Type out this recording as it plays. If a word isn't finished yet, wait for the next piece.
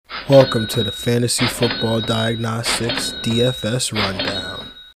Welcome to the Fantasy Football Diagnostics DFS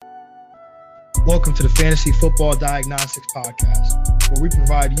Rundown. Welcome to the Fantasy Football Diagnostics Podcast, where we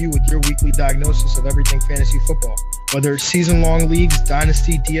provide you with your weekly diagnosis of everything fantasy football. Whether it's season-long leagues,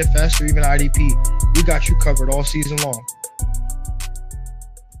 dynasty, DFS, or even IDP, we got you covered all season long.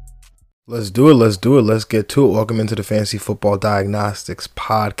 Let's do it. Let's get to it. Welcome into the Fantasy Football Diagnostics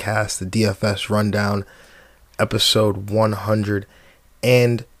Podcast, the DFS Rundown, episode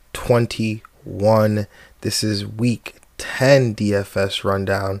 121. This is week 10 DFS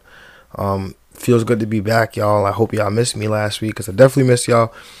Rundown. Feels good to be back, y'all. I hope y'all missed me last week because I definitely missed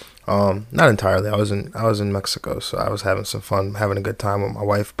y'all. Not entirely. I was in Mexico, so I was having some fun, having a good time with my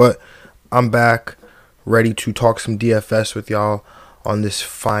wife. But I'm back, ready to talk some DFS with y'all on this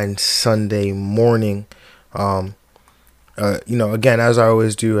fine Sunday morning. Again, as I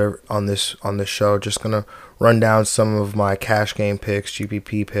always do on this show, just gonna run down some of my cash game picks,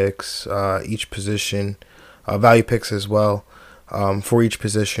 GPP picks, each position, value picks as well, for each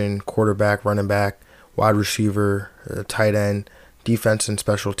position: quarterback, running back, wide receiver, tight end, defense and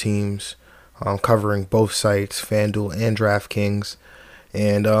special teams, covering both sites, FanDuel and DraftKings,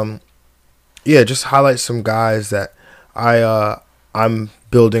 and just highlight some guys that I'm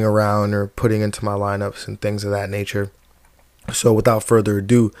building around or putting into my lineups and things of that nature. So without further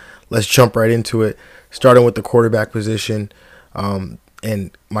ado, let's jump right into it, starting with the quarterback position. And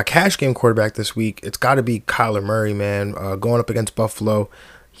my cash game quarterback this week, it's got to be Kyler Murray, man. Going up against Buffalo,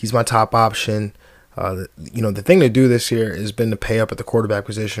 he's my top option. The thing to do this year has been to pay up at the quarterback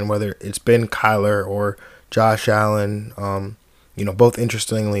position, whether it's been Kyler or Josh Allen, both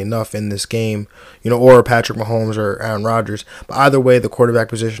interestingly enough in this game, or Patrick Mahomes or Aaron Rodgers. But either way, the quarterback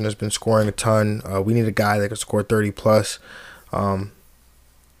position has been scoring a ton. We need a guy that can score 30 plus.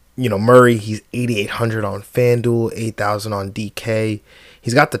 Murray, he's 8,800 on FanDuel, 8,000 on DK.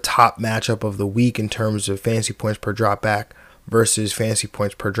 He's got the top matchup of the week in terms of fantasy points per drop back versus fantasy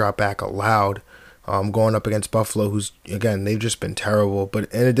points per drop back allowed. Going up against Buffalo, who's, again, they've just been terrible.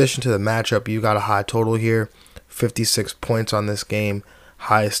 But in addition to the matchup, you got a high total here, 56 points on this game,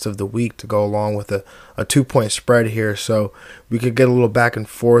 highest of the week, to go along with a 2-point spread here. So we could get a little back and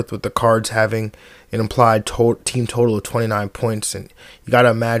forth with the Cards having an implied team total of 29 points. And you got to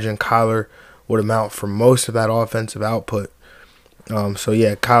imagine Kyler would amount for most of that offensive output.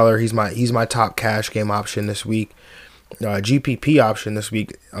 Kyler, he's my top cash game option this week. GPP option this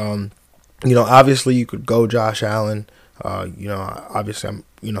week. Obviously you could go Josh Allen. Obviously I'm,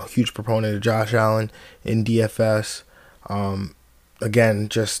 huge proponent of Josh Allen in DFS. Again,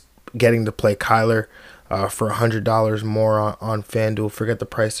 just getting to play Kyler for $100 more on FanDuel. Forget the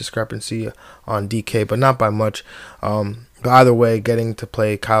price discrepancy on DK, but not by much. But either way, getting to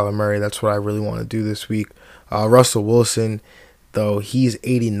play Kyler Murray, that's what I really want to do this week. Russell Wilson, though, he's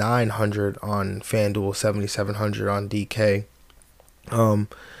 8,900 on FanDuel, 7,700 on DK.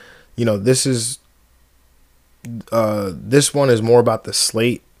 This one is more about the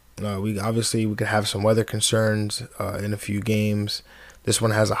slate. We could have some weather concerns in a few games. This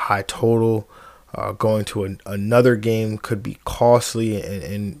one has a high total. Going to another game could be costly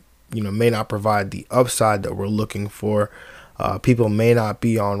and may not provide the upside that we're looking for. People may not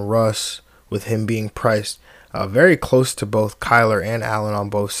be on Russ with him being priced very close to both Kyler and Allen on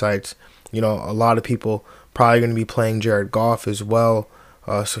both sites. A lot of people probably going to be playing Jared Goff as well.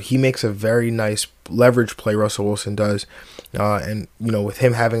 So he makes a very nice leverage play, Russell Wilson does. With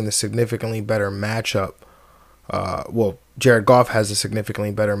him having the significantly better matchup, Jared Goff has a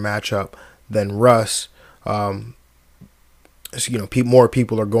significantly better matchup than Russ. More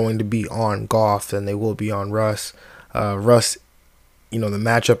people are going to be on Goff than they will be on Russ. Russ, the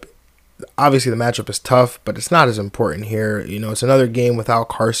matchup, obviously the matchup is tough, but it's not as important here. It's another game without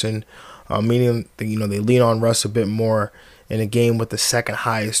Carson, meaning they lean on Russ a bit more in a game with the second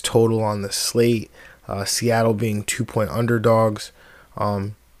highest total on the slate. Seattle being 2-point underdogs.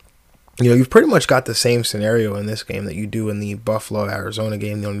 You've pretty much got the same scenario in this game that you do in the Buffalo-Arizona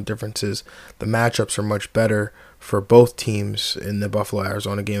game. The only difference is the matchups are much better for both teams in the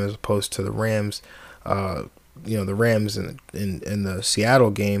Buffalo-Arizona game as opposed to the Rams. The Rams in the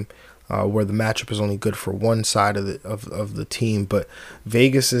Seattle game, where the matchup is only good for one side of the team. But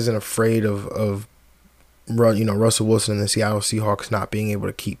Vegas isn't afraid of Russell Wilson and the Seattle Seahawks not being able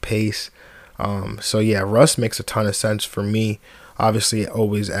to keep pace. Russ makes a ton of sense for me. Obviously, it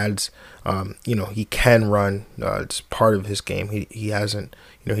always adds, he can run. It's part of his game. He hasn't,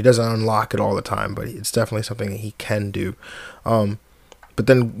 he doesn't unlock it all the time, but it's definitely something that he can do. But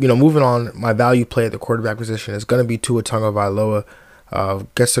then, moving on, my value play at the quarterback position is going to be Tua Tagovailoa.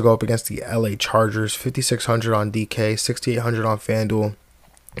 Gets to go up against the LA Chargers, 5,600 on DK, 6,800 on FanDuel.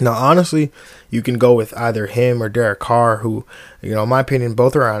 Now, honestly, you can go with either him or Derek Carr, who, in my opinion,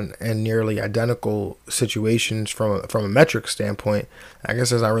 both are on and nearly identical situations from a metric standpoint. I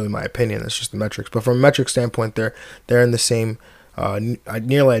guess that's not really my opinion; it's just the metrics. But from a metric standpoint, they're in the same,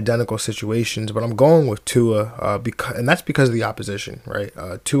 nearly identical situations. But I'm going with Tua, and that's because of the opposition, right?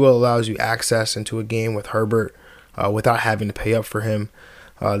 Tua allows you access into a game with Herbert without having to pay up for him.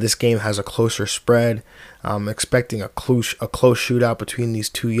 This game has a closer spread. I'm expecting a close shootout between these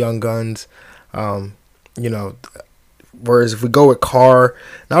two young guns. Whereas if we go with Carr,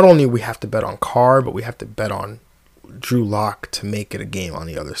 not only we have to bet on Carr, but we have to bet on Drew Lock to make it a game on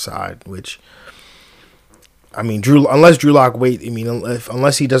the other side. Which, unless Drew Lock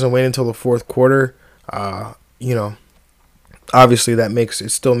unless he doesn't wait until the fourth quarter, obviously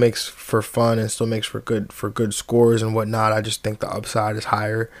it still makes for fun and still makes for good scores and whatnot. I just think the upside is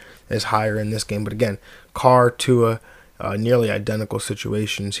higher in this game. But again, Carr, Tua, nearly identical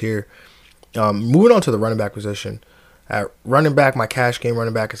situations here. Moving on to the running back position. At running back, my cash game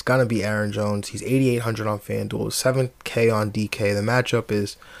running back is gonna be Aaron Jones. He's 8,800 on FanDuel, 7K on DK. The matchup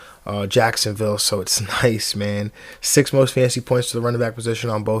is Jacksonville, so it's nice, man. 6 most fantasy points to the running back position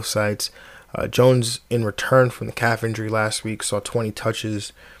on both sides. Jones, in return from the calf injury last week, saw 20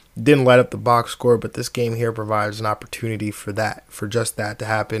 touches. Didn't light up the box score, but this game here provides an opportunity for just that to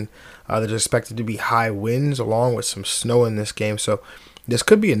happen. There's expected to be high winds along with some snow in this game, so this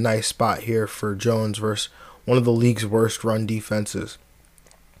could be a nice spot here for Jones versus one of the league's worst run defenses.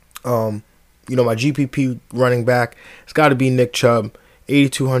 My GPP running back, it's got to be Nick Chubb.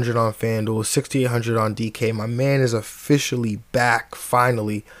 8,200 on FanDuel, 6,800 on DK. My man is officially back,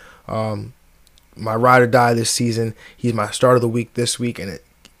 finally. My ride or die this season. He's my start of the week this week, and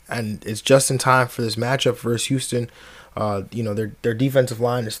it's just in time for this matchup versus Houston. Their defensive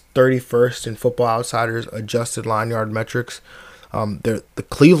line is 31st in Football Outsiders adjusted line yard metrics. The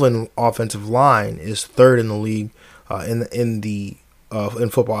Cleveland offensive line is 3rd in the league in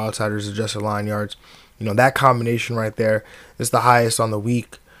Football Outsiders adjusted line yards. That combination right there is the highest on the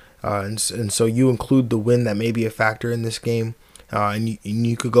week, and so you include the win that may be a factor in this game, and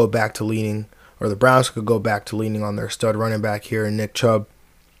you could go back to leaning, or the Browns could go back to leaning on their stud running back here in Nick Chubb.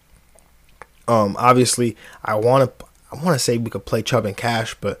 Obviously, I want to say we could play Chubb in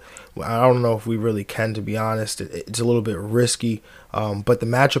cash, but I don't know if we really can, to be honest. It's a little bit risky, but the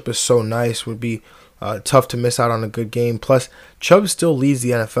matchup is so nice. Would be tough to miss out on a good game. Plus, Chubb still leads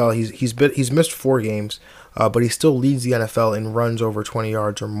the NFL. He's missed 4 games, but he still leads the NFL in runs over 20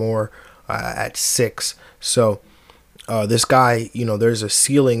 yards or more at 6. So this guy, there's a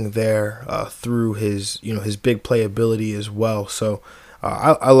ceiling there through his big playability as well. So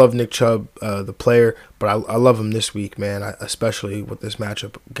I love Nick Chubb, the player, but I love him this week, man, especially with this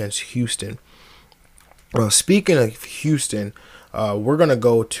matchup against Houston. Speaking of Houston, we're going to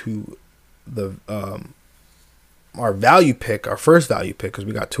go to our value pick, our first value pick, because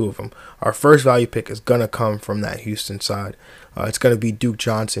we got 2 of them. Our first value pick is going to come from that Houston side. It's going to be Duke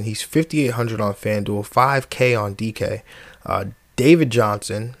Johnson. He's 5,800 on FanDuel, 5K on DK. David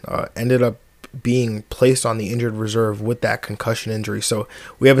Johnson ended up being placed on the injured reserve with that concussion injury. So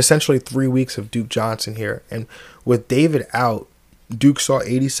we have essentially 3 weeks of Duke Johnson here. And with David out, Duke saw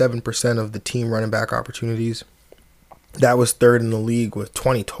 87% of the team running back opportunities. That was 3rd in the league with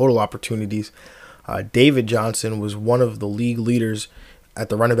 20 total opportunities. David Johnson was one of the league leaders at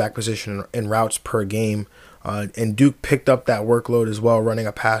the running back position in routes per game. And Duke picked up that workload as well, running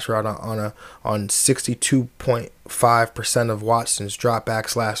a pass route on 62.5% of Watson's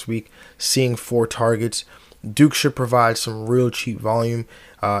dropbacks last week, seeing 4 targets. Duke should provide some real cheap volume.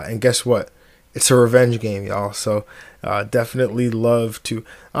 And guess what? It's a revenge game, y'all. So definitely love to,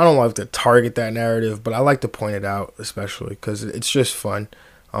 I don't like to target that narrative, but I like to point it out, especially because it's just fun.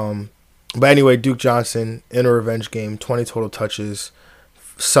 But anyway, Duke Johnson in a revenge game, 20 total touches,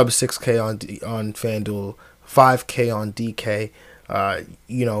 sub 6K on FanDuel, 5K on DK.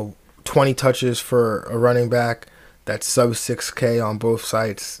 20 touches for a running back. That's sub 6K on both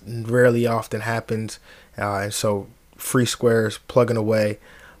sites. Rarely often happens. And so free squares, plugging away.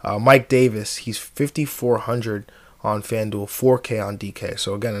 Mike Davis, he's 5,400 on FanDuel, 4K on DK.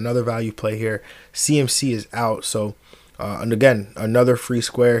 So again, another value play here. CMC is out. So, and again, another free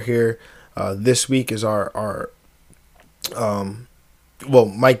square here. This week is our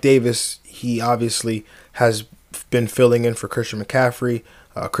Mike Davis, he obviously has been filling in for Christian McCaffrey.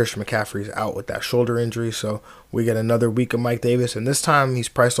 Christian McCaffrey's out with that shoulder injury, so we get another week of Mike Davis, and this time he's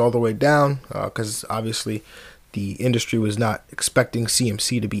priced all the way down because obviously the industry was not expecting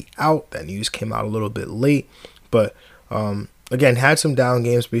CMC to be out. That news came out a little bit late, but again, had some down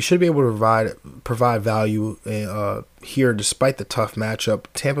games, but he should be able to provide value here despite the tough matchup.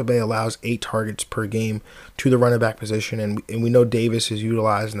 Tampa Bay allows 8 targets per game to the running back position, and we know Davis is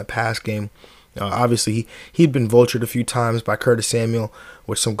utilized in the pass game. Obviously, he'd been vultured a few times by Curtis Samuel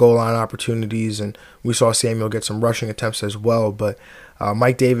with some goal line opportunities, and we saw Samuel get some rushing attempts as well. But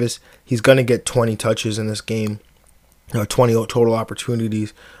Mike Davis, he's going to get 20 touches in this game, 20 total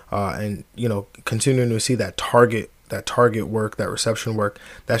opportunities, and continuing to see that target work, that reception work,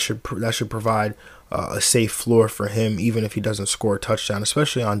 that should provide a safe floor for him, even if he doesn't score a touchdown,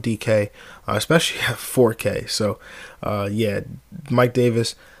 especially on DK, especially at 4K. So, Mike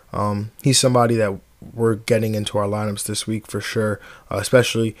Davis. He's somebody that we're getting into our lineups this week for sure,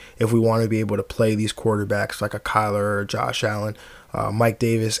 especially if we want to be able to play these quarterbacks like a Kyler or a Josh Allen. Mike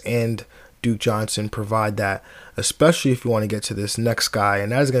Davis and Duke Johnson provide that, especially if you want to get to this next guy,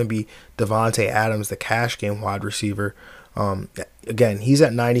 and that is going to be Davante Adams, the cash game wide receiver. Again, he's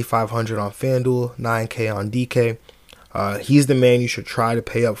at 9,500 on FanDuel, 9K on DK. He's the man you should try to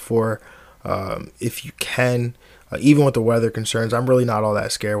pay up for if you can. Even with the weather concerns, I'm really not all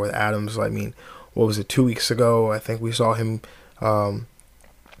that scared with Adams. I mean, what was it, 2 weeks ago? I think we saw him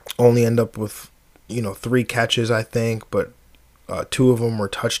only end up with 3 catches, I think, but 2 of them were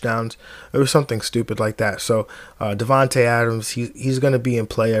touchdowns. It was something stupid like that. So Davante Adams, he's going to be in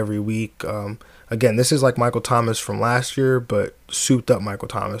play every week. Again, this is like Michael Thomas from last year, but souped up Michael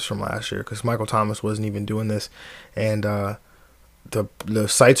Thomas from last year, because Michael Thomas wasn't even doing this. And the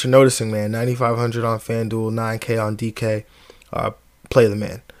sites are noticing, man. 9,500 on FanDuel, 9K on DK. Play the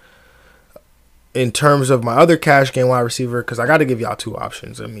man. In terms of my other cash game wide receiver, because I got to give y'all 2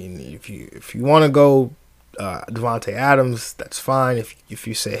 options. I mean, if you want to go Davante Adams, that's fine. If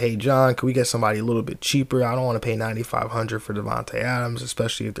you say, hey John, can we get somebody a little bit cheaper? I don't want to pay 9,500 for Davante Adams,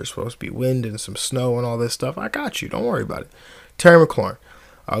 especially if there's supposed to be wind and some snow and all this stuff. I got you. Don't worry about it. Terry McLaurin.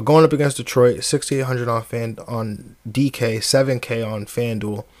 Going up against Detroit, 6,800 on DK, 7K on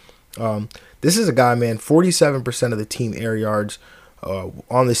FanDuel. This is a guy, man, 47% of the team air yards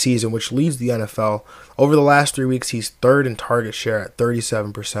on the season, which leads the NFL. Over the last 3 weeks, he's 3rd in target share at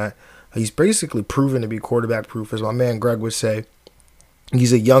 37%. He's basically proven to be quarterback proof, as my man Greg would say.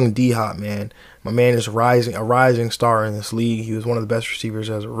 He's a young D-Hop, man. My man is a rising star in this league. He was one of the best receivers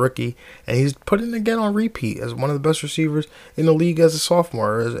as a rookie, and he's put in again on repeat as one of the best receivers in the league as a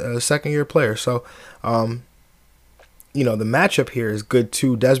sophomore, as a second-year player. So, the matchup here is good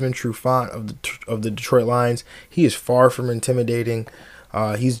too. Desmond Trufant of the Detroit Lions, he is far from intimidating.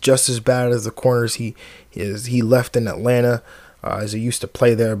 He's just as bad as the corners he left in Atlanta as he used to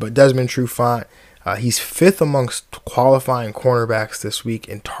play there. But Desmond Trufant, he's 5th amongst qualifying cornerbacks this week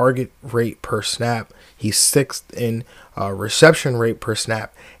in target rate per snap. He's 6th in reception rate per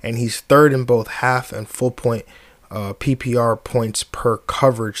snap, and he's 3rd in both half and full point PPR points per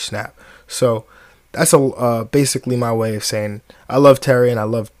coverage snap. So that's basically my way of saying I love Terry, and I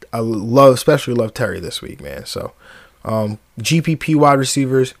especially love Terry this week, man. So GPP wide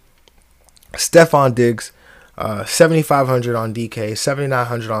receivers, Stephon Diggs, 7,500 on DK,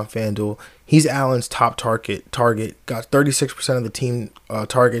 7,900 on FanDuel. He's Allen's top target. Got 36% of the team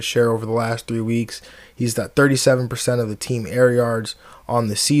target share over the last 3 weeks. He's got 37% of the team air yards on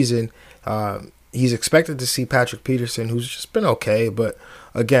the season. He's expected to see Patrick Peterson, who's just been okay. But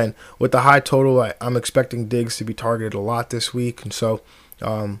again, with the high total, I'm expecting Diggs to be targeted a lot this week. And so,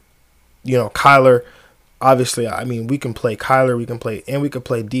 Kyler, obviously, I mean, we can play Kyler, we can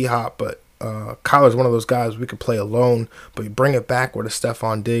play D-Hop, but Kyler's one of those guys we could play alone, but you bring it back with a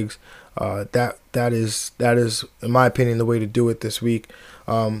Stephon Diggs. That is, in my opinion, the way to do it this week.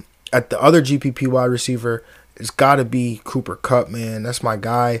 At the other GPP wide receiver, it's got to be Cooper Kupp, man. That's my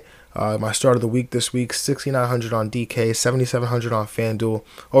guy. My start of the week this week, 6,900 on DK, 7,700 on FanDuel.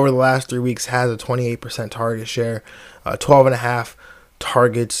 Over the last 3 weeks, has a 28% target share, 12.5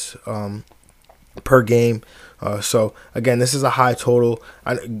 targets per game. So, again, this is a high total.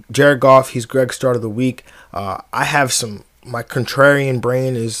 Jared Goff, he's Greg's start of the week. I have my contrarian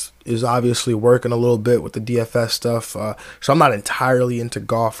brain is obviously working a little bit with the DFS stuff. So I'm not entirely into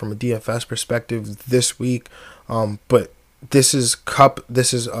Goff from a DFS perspective this week. But this is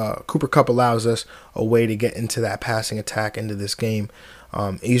Cooper Kupp allows us a way to get into that passing attack into this game.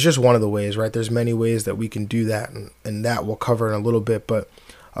 He's just one of the ways, right? There's many ways that we can do that, and that we'll cover in a little bit. But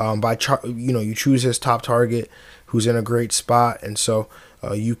you choose his top target, who's in a great spot, and so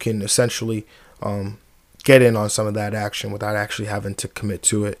you can essentially get in on some of that action without actually having to commit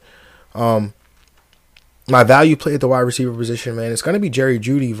to it. My value play at the wide receiver position, man, it's going to be Jerry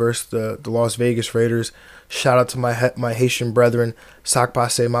Jeudy versus the Las Vegas Raiders. Shout out to my Haitian brethren,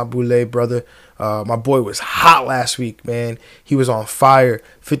 Sakpase, my Boule brother. My boy was hot last week, man. He was on fire.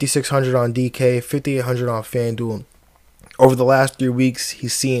 5,600 on DK, 5,800 on FanDuel. Over the last 3 weeks,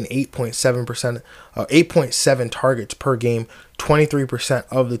 he's seeing 8.7 targets per game, 23%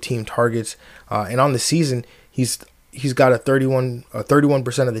 of the team targets, and on the season, he's got a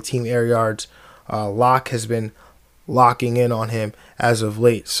 31% of the team air yards. Lock has been locking in on him as of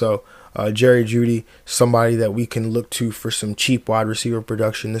late. So Jerry Jeudy, somebody that we can look to for some cheap wide receiver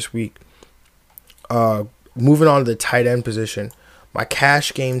production this week. Moving on to the tight end position, my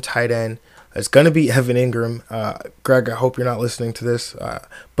cash game tight end is going to be Evan Ingram. Greg, I hope you're not listening to this,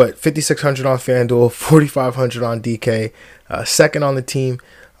 but 5,600 on FanDuel, 4,500 on DK, second on the team.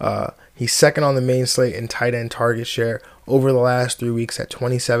 He's second on the main slate in tight end target share over the last 3 weeks at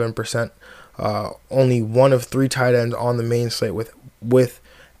 27%. Only one of 3 tight ends on the main slate with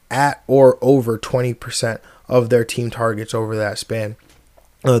at or over 20% of their team targets over that span.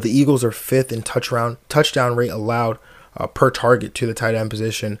 The Eagles are 5th in touchdown rate allowed per target to the tight end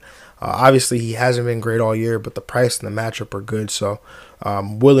position. Obviously, he hasn't been great all year, but the price and the matchup are good, so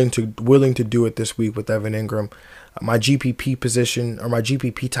willing to do it this week with Evan Ingram. My GPP position, or my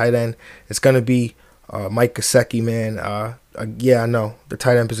GPP tight end, it's going to be Mike Gesicki, man. Yeah, I know, the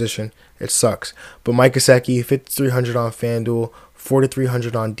tight end position, it sucks. But Mike Gesicki, 5,300 on FanDuel,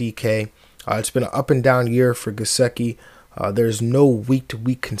 4,300 on DK. It's been an up and down year for Gesicki. There's no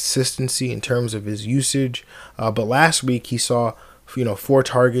week-to-week consistency in terms of his usage. But last week he saw 4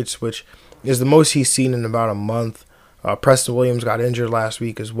 targets, which is the most he's seen in about a month. Preston Williams got injured last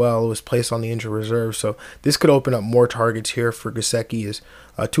week as well. It was placed on the injured reserve. So this could open up more targets here for Gesicki as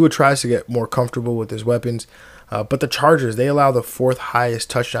Tua tries to get more comfortable with his weapons. But the Chargers, they allow the 4th highest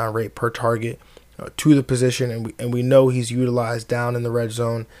touchdown rate per target to the position. And we know he's utilized down in the red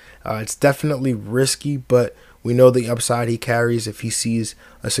zone. It's definitely risky, but we know the upside he carries if he sees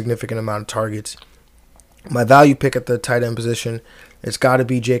a significant amount of targets. My value pick at the tight end position, it's got to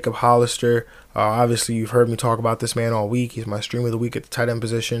be Jacob Hollister. Obviously, you've heard me talk about this man all week. He's my stream of the week at the tight end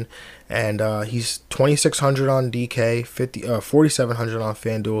position. And he's 2,600 on DK, 4,700 on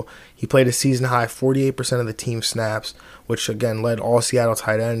FanDuel. He played a season-high 48% of the team snaps, which, again, led all Seattle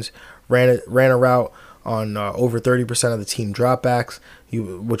tight ends. Ran a route on over 30% of the team dropbacks,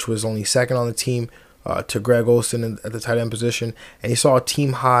 which was only second on the team to Greg Olsen at the tight end position. And he saw a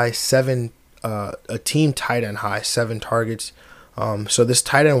team tight end high 7 targets. So this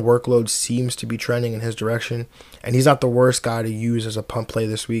tight end workload seems to be trending in his direction, and he's not the worst guy to use as a punt play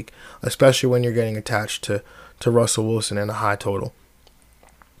this week, especially when you're getting attached to Russell Wilson and a high total.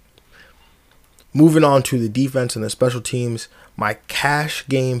 Moving on to the defense and the special teams, my cash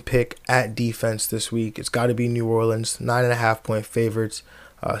game pick at defense this week, it's got to be New Orleans, 9.5-point favorites,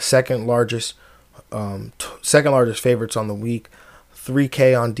 second largest favorites on the week.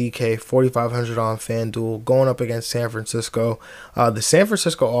 3K on DK, 4,500 on FanDuel, going up against San Francisco. The San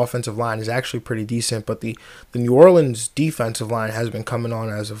Francisco offensive line is actually pretty decent, but the New Orleans defensive line has been coming on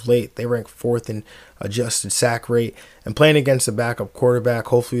as of late. They rank 4th in adjusted sack rate, and playing against a backup quarterback,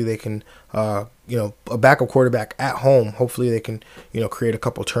 hopefully they can, a backup quarterback at home, hopefully they can, create a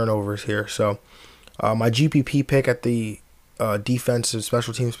couple turnovers here. So my GPP pick at the defensive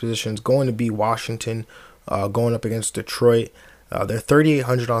special teams position is going to be Washington, going up against Detroit. They're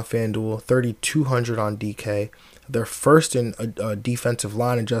 3,800 on FanDuel, 3,200 on DK. They're first in a defensive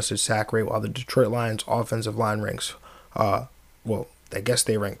line adjusted sack rate, while the Detroit Lions offensive line ranks, I guess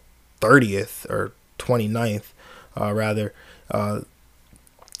they rank 30th or 29th, rather.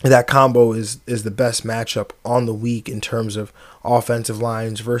 That combo is the best matchup on the week in terms of offensive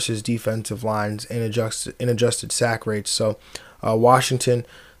lines versus defensive lines in adjusted sack rates. So Washington,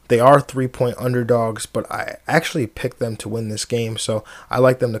 they are 3-point underdogs, but I actually picked them to win this game, so I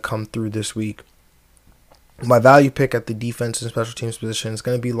like them to come through this week. My value pick at the defense and special teams position is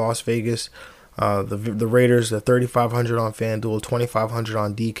going to be Las Vegas. The Raiders, they're 3,500 on FanDuel, 2,500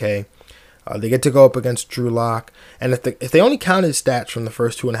 on DK. They get to go up against Drew Lock, and if they only counted stats from the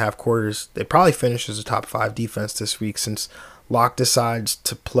first 2.5 quarters, they probably finish as a top 5 defense this week, since Lock decides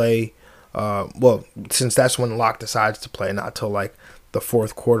to play. Since that's when Lock decides to play, not till like the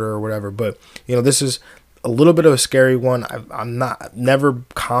 4th quarter or whatever. But this is a little bit of a scary one. I'm never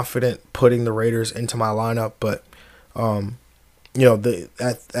confident putting the Raiders into my lineup, but at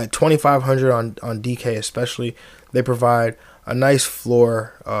 2,500 on DK especially, they provide a nice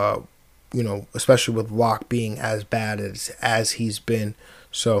floor. Especially with Locke being as bad as he's been.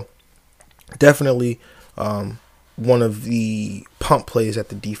 So definitely one of the pump plays at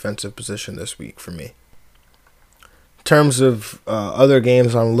the defensive position this week for me. In terms of other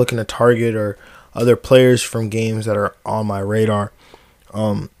games I'm looking to target or other players from games that are on my radar,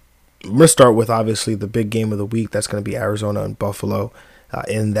 I'm going to start with obviously the big game of the week. That's going to be Arizona and Buffalo.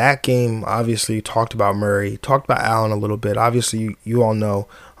 In that game, obviously, talked about Murray, talked about Allen a little bit. Obviously, you all know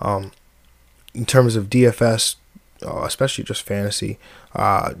in terms of DFS, especially just fantasy,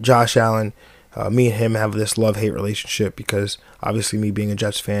 Josh Allen, me and him have this love-hate relationship because obviously me being a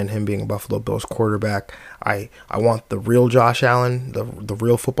Jets fan, him being a Buffalo Bills quarterback, I want the real Josh Allen, the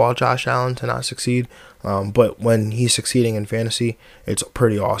real football Josh Allen to not succeed. But when he's succeeding in fantasy, it's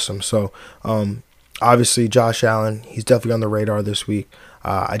pretty awesome. So obviously Josh Allen, he's definitely on the radar this week.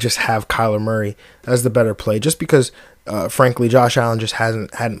 I just have Kyler Murray as the better play just because frankly, Josh Allen just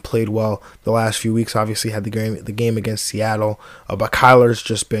hadn't played well the last few weeks. Obviously, had the game against Seattle, but Kyler's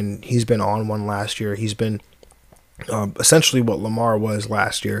he's been on one last year. He's been essentially what Lamar was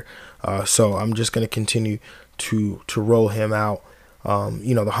last year. So I'm just going to continue to roll him out. The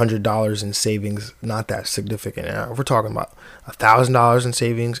 $100 in savings, not that significant. If we're talking about $1,000 in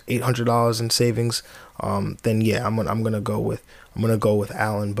savings, $800 in savings, then yeah, I'm gonna go with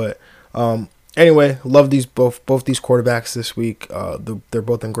Allen. But anyway, love both these quarterbacks this week. They're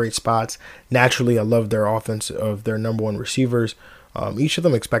both in great spots. Naturally, I love their offense of their number one receivers. Each of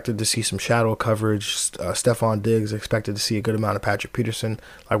them expected to see some shadow coverage. Stephon Diggs expected to see a good amount of Patrick Peterson,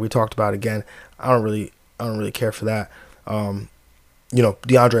 like we talked about. Again, I don't really care for that.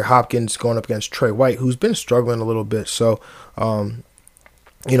 DeAndre Hopkins going up against Trey White, who's been struggling a little bit. So,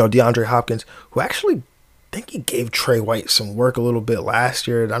 DeAndre Hopkins, who actually I think he gave Trey White some work a little bit last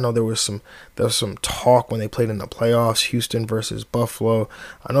year. I know there was some talk when they played in the playoffs, Houston versus Buffalo.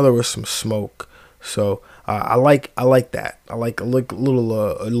 I know there was some smoke. So I like that. I like a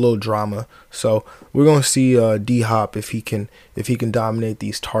little drama. So we're gonna see D-Hop if he can dominate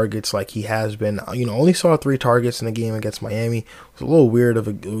these targets like he has been. Only saw 3 targets in the game against Miami. It was a little weird a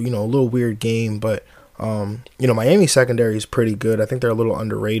little weird game, but Miami secondary is pretty good. I think they're a little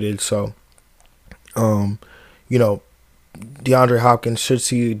underrated. So DeAndre Hopkins should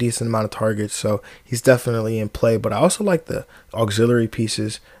see a decent amount of targets, so he's definitely in play. But I also like the auxiliary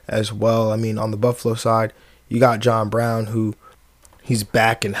pieces as well. I mean, on the Buffalo side, you got John Brown, who he's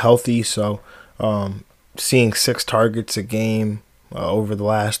back and healthy, so seeing 6 targets a game over the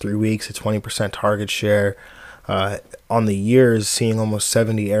last 3 weeks, a 20% target share. On the years, seeing almost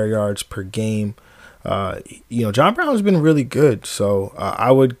 70 air yards per game. John Brown has been really good, so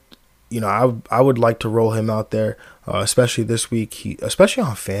I would like to roll him out there, especially this week. Especially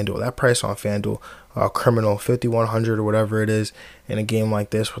on FanDuel, that price on FanDuel, criminal, 5,100 or whatever it is in a game like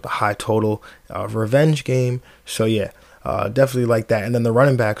this with a high total, revenge game. So yeah, definitely like that. And then the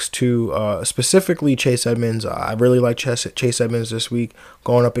running backs too, specifically Chase Edmonds. I really like Chase Edmonds this week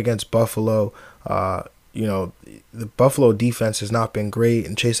going up against Buffalo. The Buffalo defense has not been great,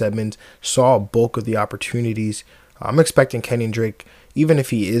 and Chase Edmonds saw a bulk of the opportunities. I'm expecting Kenyon Drake. Even if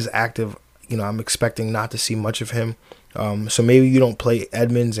he is active, I'm expecting not to see much of him. So maybe you don't play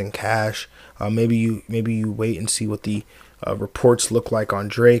Edmonds in cash. Maybe you wait and see what the reports look like on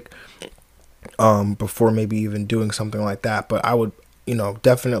Drake before maybe even doing something like that. But I would,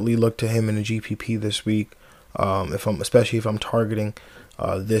 definitely look to him in a GPP this week, especially if I'm targeting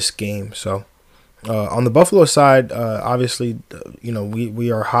this game. So on the Buffalo side, obviously,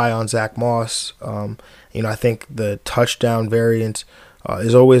 we are high on Zach Moss. I think the touchdown variance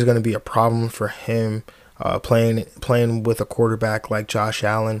is always going to be a problem for him playing with a quarterback like Josh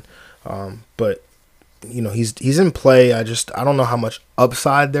Allen. But he's in play. I don't know how much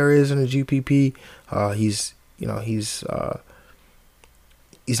upside there is in a GPP. He's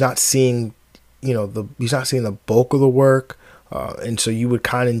not seeing the bulk of the work. And so you would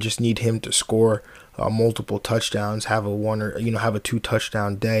kind of just need him to score multiple touchdowns, have a 2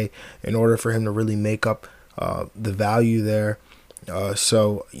 touchdown day in order for him to really make up the value there.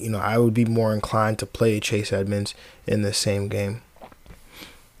 So I would be more inclined to play Chase Edmonds in the same game.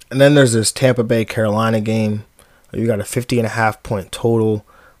 And then there's this Tampa Bay Carolina game. You got a 50.5 point total.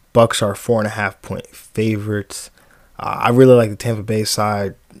 Bucks are 4.5 point favorites. I really like the Tampa Bay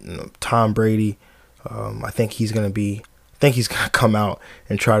side. Tom Brady. I think he's gonna come out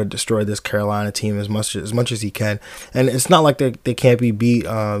and try to destroy this Carolina team as much as he can. And it's not like they can't be beat.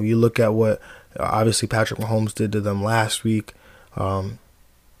 You look at what obviously Patrick Mahomes did to them last week, and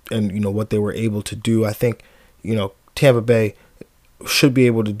what they were able to do. I think Tampa Bay should be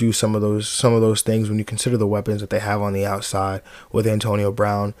able to do some of those things when you consider the weapons that they have on the outside with Antonio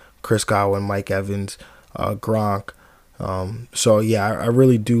Brown, Chris Godwin, Mike Evans, Gronk. So yeah, I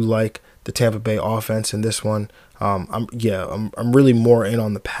really do like the Tampa Bay offense in this one. I'm really more in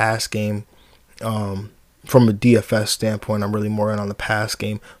on the pass game. from a DFS standpoint, I'm really more in on the pass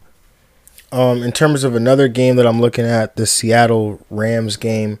game. In terms of another game that I'm looking at, the Seattle Rams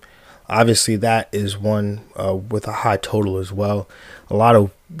game, obviously that is one with a high total as well. A lot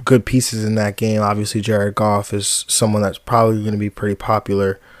of good pieces in that game. Obviously, Jared Goff is someone that's probably going to be pretty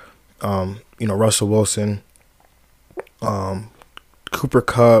popular. Russell Wilson, Cooper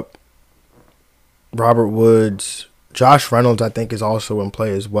Kupp, Robert Woods, Josh Reynolds, I think, is also in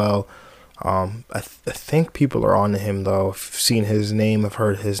play as well. I think people are on to him, though. I've seen his name. I've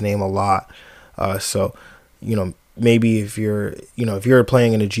heard his name a lot. So, maybe if you're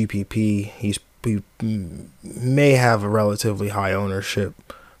playing in a GPP, he may have a relatively high ownership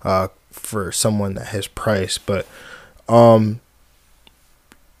for someone at his price. But on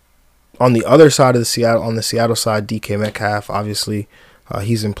the other side of the Seattle side, DK Metcalf, obviously,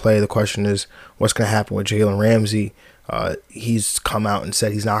 he's in play. The question is, what's going to happen with Jalen Ramsey? He's come out and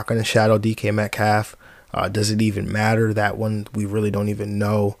said he's not going to shadow DK Metcalf. Does it even matter? That one we really don't even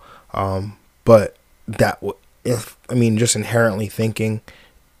know. But just inherently thinking,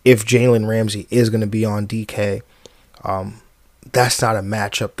 if Jalen Ramsey is going to be on DK, that's not a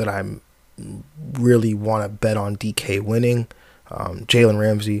matchup that I really want to bet on DK winning. Jalen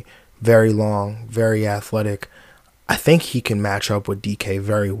Ramsey, very long, very athletic. I think he can match up with DK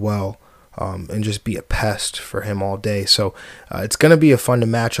very well. And just be a pest for him all day. So it's going to be a fun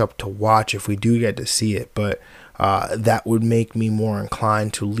matchup to watch if we do get to see it. But that would make me more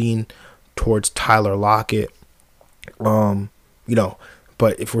inclined to lean towards Tyler Lockett.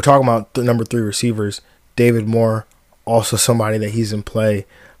 But if we're talking about the number 3 receivers, David Moore, also somebody that he's in play.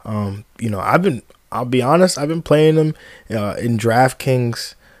 I'll be honest, I've been playing him in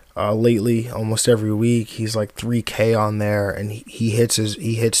DraftKings lately, almost every week. He's like 3K on there, and he hits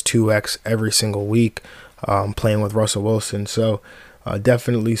 2x every single week, playing with Russell Wilson. So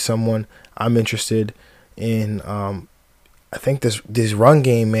definitely someone I'm interested in. I think this run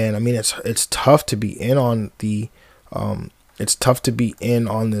game, man. I mean, it's tough to be in on the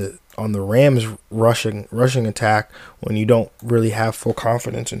on the Rams rushing attack when you don't really have full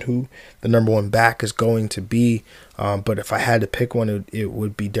confidence in who the number 1 back is going to be. But if I had to pick one, it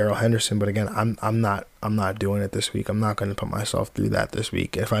would be Darrell Henderson. But again, I'm not doing it this week. I'm not going to put myself through that this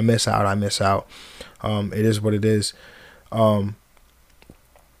week. If I miss out, I miss out. It is what it is. But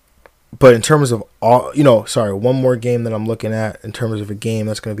in terms of one more game that I'm looking at in terms of a game,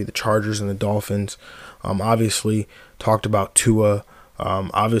 that's going to be the Chargers and the Dolphins. Obviously talked about Tua.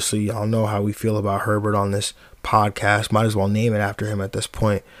 Obviously, y'all know how we feel about Herbert on this podcast. Might as well name it after him at this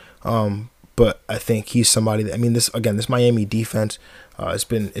point. But I think he's somebody that, this Miami defense,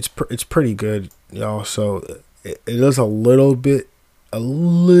 it's pretty good, So it is a little. I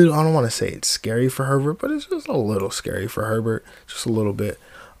don't want to say it's scary for Herbert, but it's just a little scary for Herbert, just a little bit.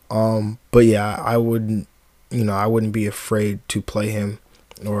 But yeah, I wouldn't be afraid to play him,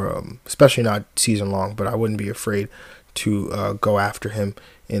 or especially not season long. But I wouldn't be afraid to go after him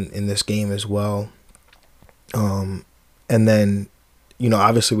in this game as well. And then,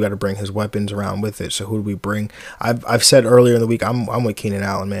 obviously we got to bring his weapons around with it. So who do we bring? I've said earlier in the week, I'm with Keenan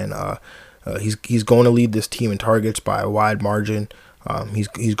Allen, man. He's going to lead this team in targets by a wide margin.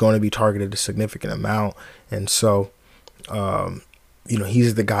 He's going to be targeted a significant amount, and so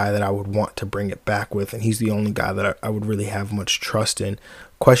he's the guy that I would want to bring it back with, and he's the only guy that I would really have much trust in.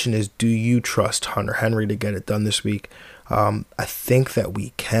 Question is, do you trust Hunter Henry to get it done this week? I think that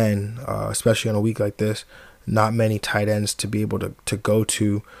we can, especially on a week like this. Not many tight ends to be able to go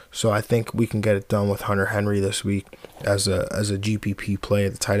to, so I think we can get it done with Hunter Henry this week as a GPP play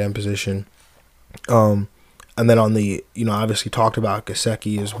at the tight end position. And then on the, obviously talked about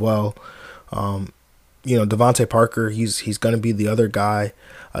Gesicki as well. Devontae Parker, he's going to be the other guy.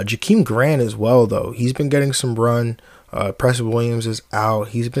 Jakeem Grant as well, though. He's been getting some run. Preston Williams is out.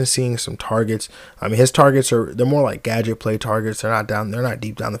 He's been seeing some targets. His targets they're more like gadget play targets. They're not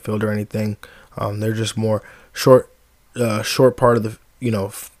deep down the field or anything. They're just more short part of the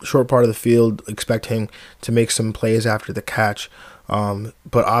field. Expect him to make some plays after the catch.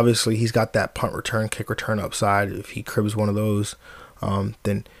 But obviously he's got that punt return, kick return upside. If he cribs one of those,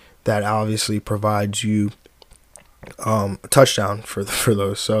 then that obviously provides you a touchdown for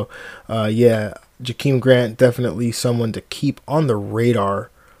those. So Jakeem Grant, definitely someone to keep on the radar.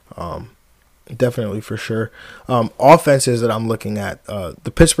 Definitely, for sure. Offenses that I'm looking at,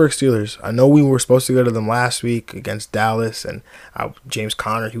 the Pittsburgh Steelers. I know we were supposed to go to them last week against Dallas, and James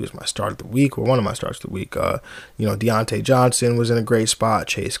Conner, he was my start of the week, or one of my starts of the week. Deontay Johnson was in a great spot.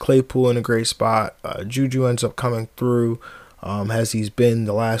 Chase Claypool in a great spot. Juju ends up coming through, as he's been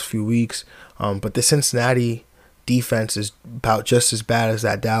the last few weeks. But the Cincinnati defense is about just as bad as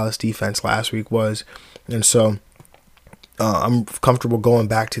that Dallas defense last week was. And so I'm comfortable going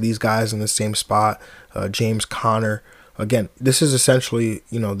back to these guys in the same spot. James Conner, again, this is essentially,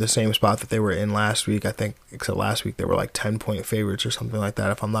 the same spot that they were in last week. I think, except last week they were like 10-point favorites or something like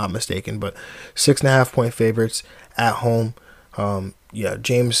that, if I'm not mistaken. But 6.5-point favorites at home.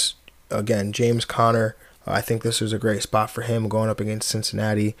 James Conner. I think this is a great spot for him going up against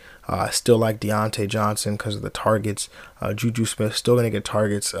Cincinnati. Still like Deontay Johnson because of the targets. Juju Smith still going to get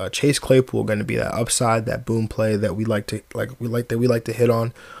targets. Chase Claypool going to be that upside, that boom play that we like to hit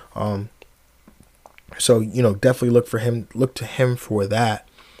on. So definitely look to him for that.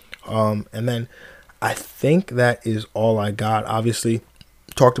 And then I think that is all I got. Obviously,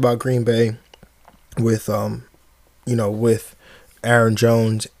 talked about Green Bay with with Aaron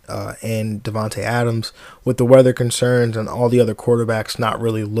Jones and Devontae Adams, with the weather concerns and all the other quarterbacks not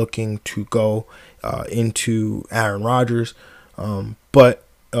really looking to go into Aaron Rodgers. But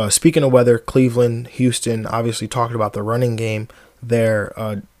speaking of weather, Cleveland, Houston, obviously talking about the running game there.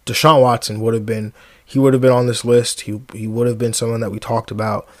 Deshaun Watson would have been on this list. He would have been someone that we talked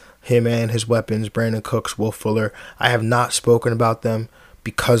about, him and his weapons, Brandon Cooks, Will Fuller. I have not spoken about them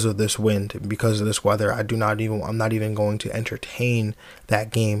because of this wind, because of this weather. I'm not even going to entertain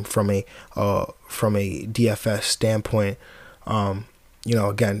that game from a DFS standpoint.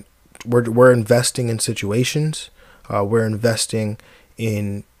 Again, we're investing in situations. We're investing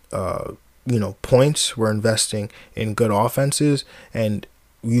in points. We're investing in good offenses, and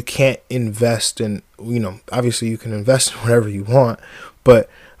you can't invest in, obviously you can invest in whatever you want, but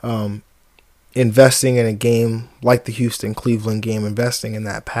investing in a game like the Houston-Cleveland game, investing in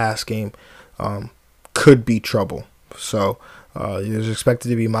that pass game could be trouble. So there's expected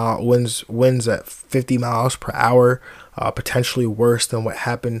to be winds at 50 miles per hour, potentially worse than what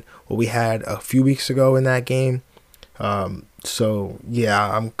we had a few weeks ago in that game. So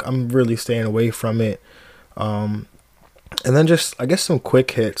yeah, I'm really staying away from it. And then just, I guess, some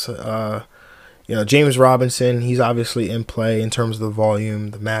quick hits. James Robinson, he's obviously in play in terms of the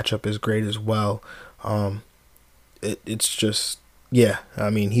volume. The matchup is great as well. It's just, yeah, I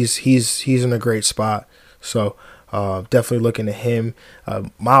mean, he's in a great spot. So definitely looking at him.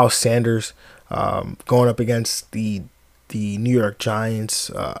 Miles Sanders going up against the New York Giants.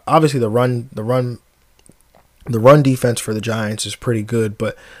 Obviously the run defense for the Giants is pretty good,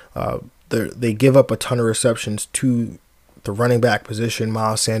 but they give up a ton of receptions to the running back position.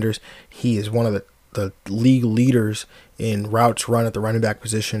 Miles Sanders, he is one of the league leaders in routes run at the running back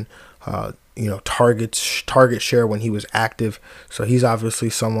position. Target share when he was active. So he's obviously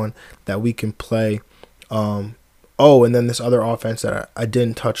someone that we can play. And then this other offense that I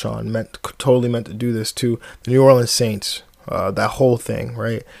didn't touch on, totally meant to do this too. The New Orleans Saints, that whole thing,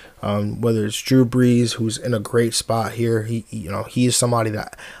 right? Whether it's Drew Brees, who's in a great spot here, he is somebody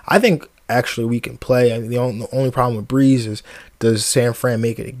that I think actually we can play. The only problem with Brees is, does San Fran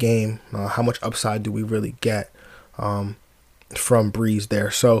make it a game? How much upside do we really get from Brees there?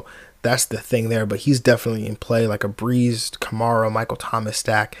 So that's the thing there, but he's definitely in play, like a Brees, Kamara, Michael Thomas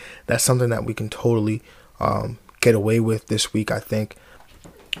stack. That's something that we can totally get away with this week, I think.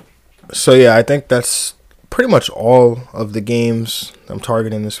 So yeah, I think that's pretty much all of the games I'm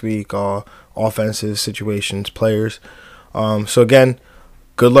targeting this week, offenses, situations, players. So again,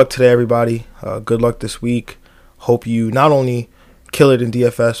 good luck today, everybody. Good luck this week. Hope you not only kill it in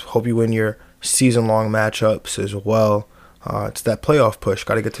DFS, hope you win your season-long matchups as well. It's that playoff push.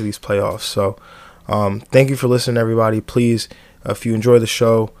 Got to get to these playoffs. So thank you for listening, everybody. Please, if you enjoy the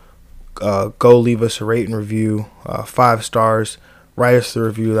show, go leave us a rate and review, 5 stars. Write us the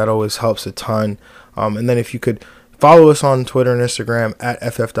review. That always helps a ton. And then if you could follow us on Twitter and Instagram at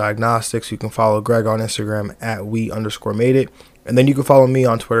FFDiagnostics. You can follow Greg on Instagram at we_madeit. And then you can follow me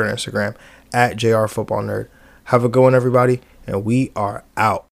on Twitter and Instagram at JRFootballNerd. Have a good one, everybody, and we are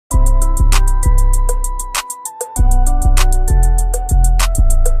out.